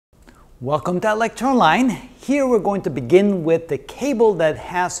Welcome to electron Here we're going to begin with the cable that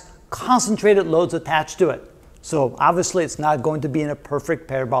has concentrated loads attached to it. So obviously it's not going to be in a perfect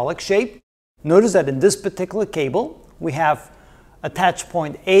parabolic shape. Notice that in this particular cable we have attach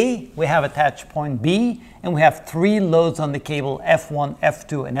point A, we have attach point B, and we have three loads on the cable F1,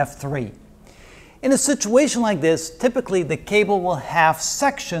 F2, and F3. In a situation like this, typically the cable will have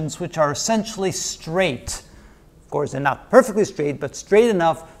sections which are essentially straight. Of course, they're not perfectly straight, but straight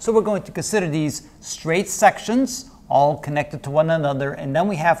enough, so we're going to consider these straight sections, all connected to one another, and then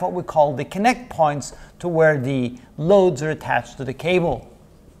we have what we call the connect points to where the loads are attached to the cable.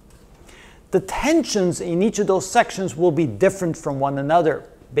 The tensions in each of those sections will be different from one another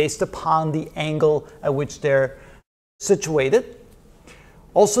based upon the angle at which they're situated.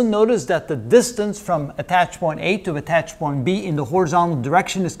 Also notice that the distance from attach point A to attach point B in the horizontal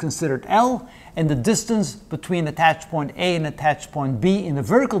direction is considered L, and the distance between attach point A and attach point B in the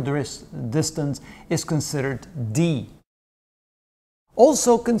vertical distance is considered D.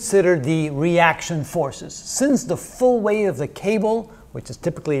 Also consider the reaction forces. Since the full weight of the cable, which is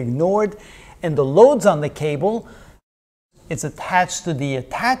typically ignored, and the loads on the cable, it's attached to the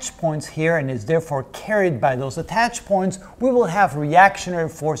attach points here and is therefore carried by those attach points, we will have reactionary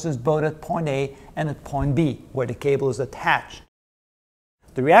forces both at point A and at point B, where the cable is attached.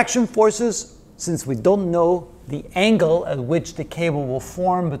 The reaction forces, since we don't know the angle at which the cable will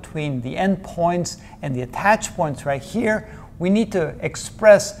form between the end points and the attach points right here, we need to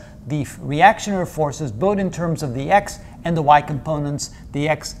express the reactionary forces both in terms of the x and the y components, the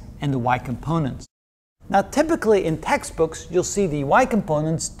x and the y components. Now typically in textbooks you'll see the y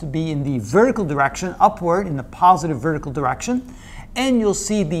components to be in the vertical direction, upward in the positive vertical direction, and you'll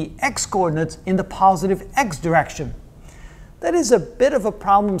see the x coordinates in the positive x direction. That is a bit of a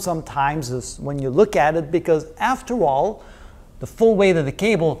problem sometimes when you look at it, because after all the full weight of the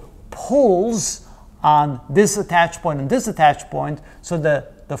cable pulls on this attach point and this attach point, so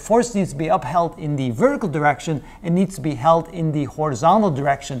the force needs to be upheld in the vertical direction and needs to be held in the horizontal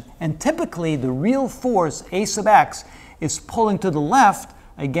direction. And typically the real force, A sub x, is pulling to the left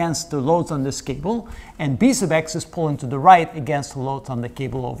against the loads on this cable, and B sub x is pulling to the right against the loads on the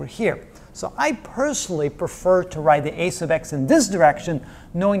cable over here. So I personally prefer to write the A sub x in this direction,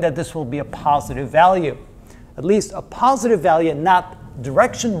 knowing that this will be a positive value. At least a positive value, not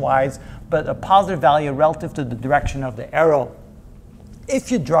direction-wise, but a positive value relative to the direction of the arrow.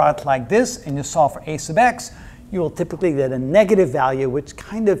 If you draw it like this and you solve for A sub x, you will typically get a negative value, which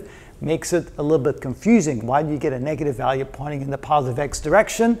kind of makes it a little bit confusing. Why do you get a negative value pointing in the positive x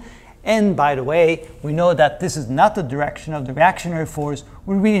direction? And by the way, we know that this is not the direction of the reactionary force.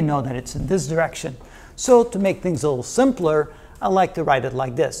 We really know that it's in this direction. So to make things a little simpler, I like to write it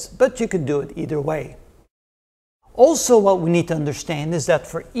like this, but you can do it either way. Also, what we need to understand is that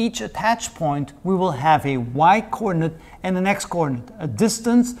for each attach point, we will have a y coordinate and an x coordinate, a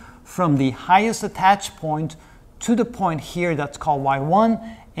distance from the highest attach point to the point here that's called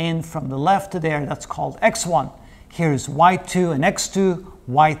y1, and from the left to there that's called x1. Here's y2 and x2,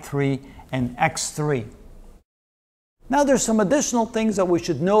 y3 and x3. Now there's some additional things that we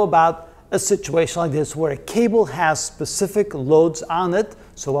should know about a situation like this where a cable has specific loads on it,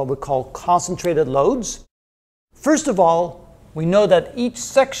 so what we call concentrated loads. First of all, we know that each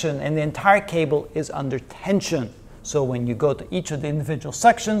section in the entire cable is under tension. So when you go to each of the individual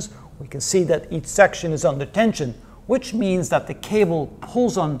sections, we can see that each section is under tension, which means that the cable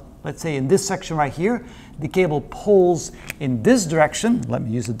pulls on, let's say in this section right here, the cable pulls in this direction. Let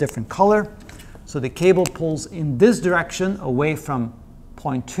me use a different color. So the cable pulls in this direction away from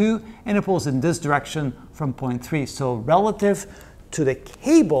point 2, and it pulls in this direction from point 3. So relative to the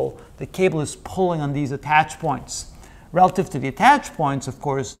cable is pulling on these attach points. Relative to the attach points, of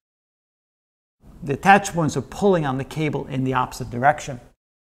course, the attach points are pulling on the cable in the opposite direction.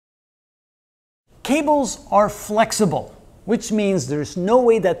 Cables are flexible, which means there's no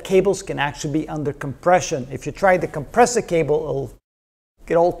way that cables can actually be under compression. If you try to compress a cable, it'll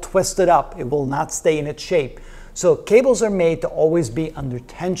get all twisted up. It will not stay in its shape. So cables are made to always be under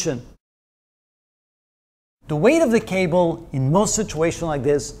tension. The weight of the cable in most situations like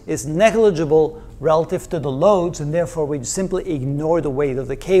this is negligible relative to the loads, and therefore we simply ignore the weight of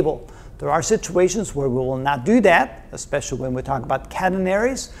the cable. There are situations where we will not do that, especially when we talk about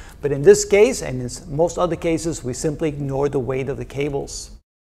catenaries, but in this case and in most other cases we simply ignore the weight of the cables.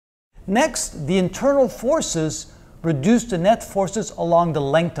 Next, the internal forces reduce the net forces along the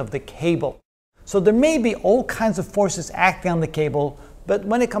length of the cable. So there may be all kinds of forces acting on the cable, but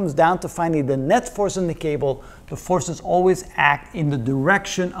when it comes down to finding the net force in the cable, the forces always act in the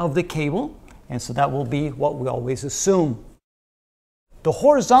direction of the cable, and so that will be what we always assume. The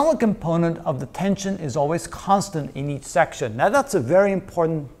horizontal component of the tension is always constant in each section. Now that's a very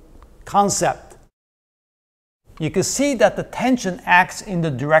important concept. You can see that the tension acts in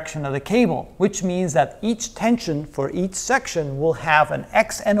the direction of the cable, which means that each tension for each section will have an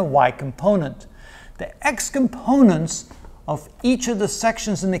X and a Y component. The X components of each of the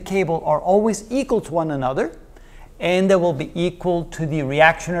sections in the cable are always equal to one another, and they will be equal to the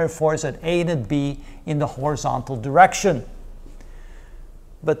reactionary force at A and at B in the horizontal direction.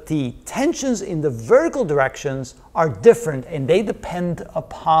 But the tensions in the vertical directions are different, and they depend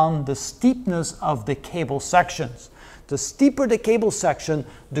upon the steepness of the cable sections. The steeper the cable section,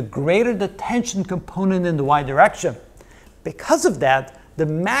 the greater the tension component in the Y direction. Because of that, the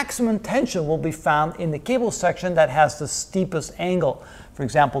maximum tension will be found in the cable section that has the steepest angle. For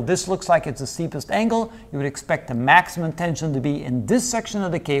example, this looks like it's the steepest angle. You would expect the maximum tension to be in this section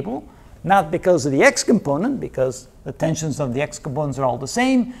of the cable, not because of the X component, because the tensions of the X components are all the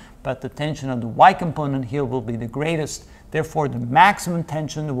same, but the tension of the Y component here will be the greatest. Therefore, the maximum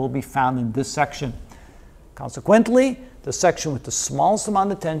tension will be found in this section. Consequently, the section with the smallest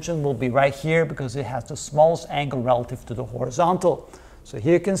amount of tension will be right here because it has the smallest angle relative to the horizontal. So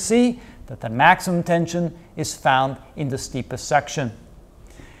here you can see that the maximum tension is found in the steepest section.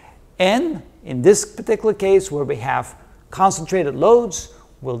 And in this particular case, where we have concentrated loads,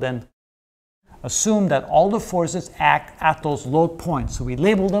 we'll then assume that all the forces act at those load points. So we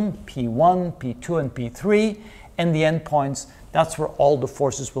label them P1, P2, and P3, and the endpoints, that's where all the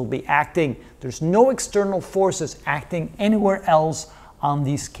forces will be acting. There's no external forces acting anywhere else on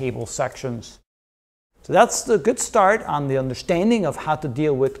these cable sections. So that's the good start on the understanding of how to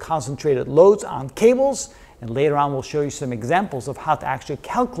deal with concentrated loads on cables, and later on we'll show you some examples of how to actually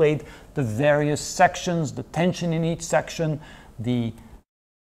calculate the various sections, the tension in each section, the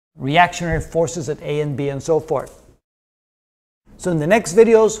reactionary forces at A and B, and so forth. So in the next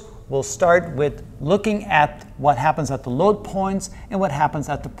videos, we'll start with looking at what happens at the load points and what happens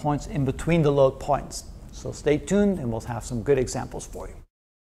at the points in between the load points. So stay tuned and we'll have some good examples for you.